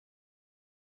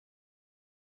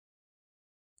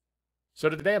So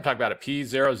today I'm talking about a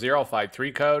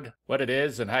P0053 code, what it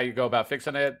is and how you go about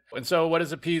fixing it. And so what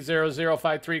is a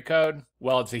P0053 code?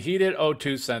 Well, it's a heated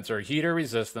O2 sensor, heater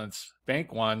resistance,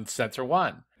 bank 1, sensor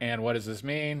 1. And what does this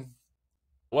mean?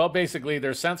 Well, basically,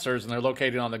 they're sensors and they're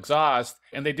located on the exhaust,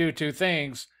 and they do two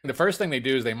things. The first thing they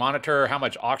do is they monitor how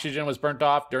much oxygen was burnt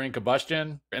off during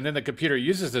combustion, and then the computer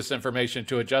uses this information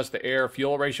to adjust the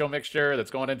air-fuel ratio mixture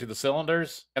that's going into the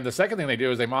cylinders. And the second thing they do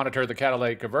is they monitor the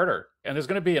catalytic converter. And there's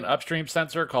going to be an upstream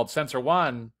sensor called sensor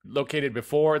 1 located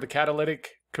before the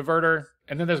catalytic converter.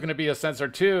 And then there's going to be a sensor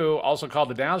 2, also called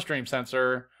the downstream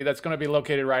sensor, that's going to be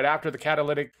located right after the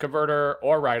catalytic converter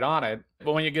or right on it.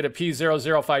 But when you get a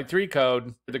P0053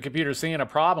 code, the computer's seeing a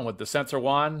problem with the sensor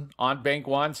 1 on bank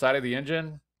 1 side of the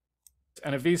engine.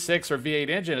 And a V6 or V8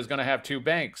 engine is going to have two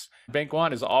banks. Bank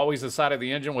 1 is always the side of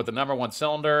the engine with the number 1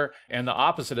 cylinder, and the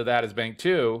opposite of that is bank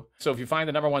 2. So if you find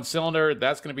the number 1 cylinder,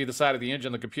 that's going to be the side of the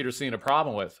engine the computer's seeing a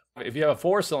problem with. If you have a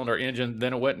 4-cylinder engine,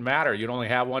 then it wouldn't matter. You'd only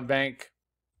have one bank.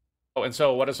 And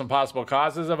so what are some possible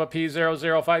causes of a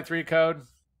P0053 code?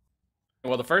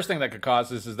 Well, the first thing that could cause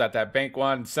this is that bank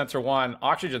 1, sensor 1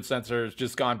 oxygen sensor has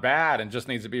just gone bad and just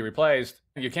needs to be replaced.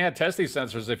 You can't test these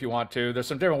sensors if you want to. There's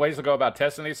some different ways to go about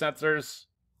testing these sensors.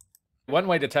 One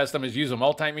way to test them is use a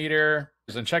multimeter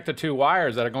and check the 2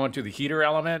 wires that are going to the heater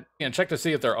element and check to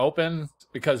see if they're open,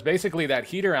 because basically that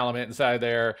heater element inside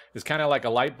there is kind of like a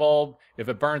light bulb. If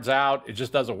it burns out, it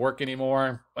just doesn't work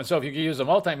anymore. And so if you can use a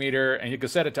multimeter and you can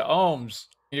set it to ohms,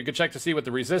 you can check to see what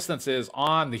the resistance is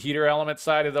on the heater element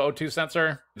side of the O2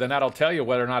 sensor, then that'll tell you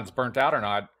whether or not it's burnt out or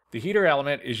not. The heater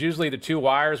element is usually the 2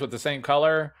 wires with the same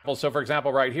color. So for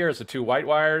example, right here is the 2 white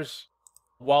wires,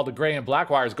 while the gray and black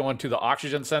wires go into the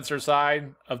oxygen sensor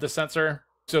side of the sensor.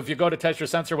 So if you go to test your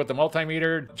sensor with the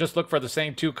multimeter, just look for the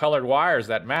same 2 colored wires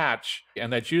that match,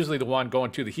 and that's usually the one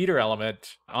going to the heater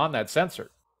element on that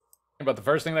sensor. But the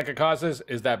first thing that could cause this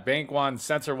is that bank 1,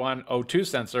 sensor 1 O2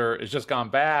 sensor is just gone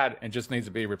bad and just needs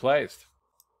to be replaced.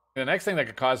 The next thing that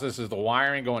could cause this is the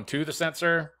wiring going to the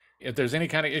sensor. If there's any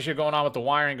kind of issue going on with the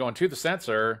wiring going to the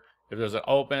sensor, if there's an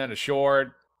open, a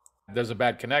short, there's a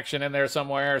bad connection in there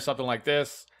somewhere, something like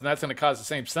this, and that's going to cause the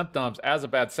same symptoms as a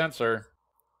bad sensor.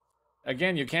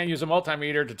 Again, you can't use a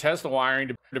multimeter to test the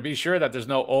wiring to be sure that there's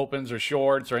no opens or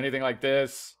shorts or anything like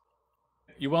this.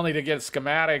 You will need to get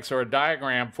schematics or a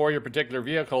diagram for your particular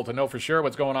vehicle to know for sure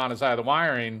what's going on inside the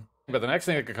wiring. But the next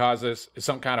thing that could cause this is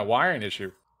some kind of wiring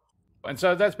issue. And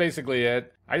so that's basically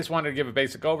it. I just wanted to give a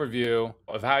basic overview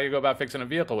of how you go about fixing a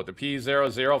vehicle with the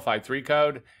P0053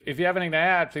 code. If you have anything to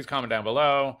add, please comment down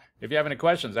below. If you have any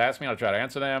questions, ask me. I'll try to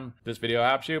answer them. If this video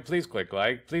helps you, please click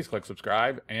like, please click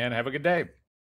subscribe, and have a good day.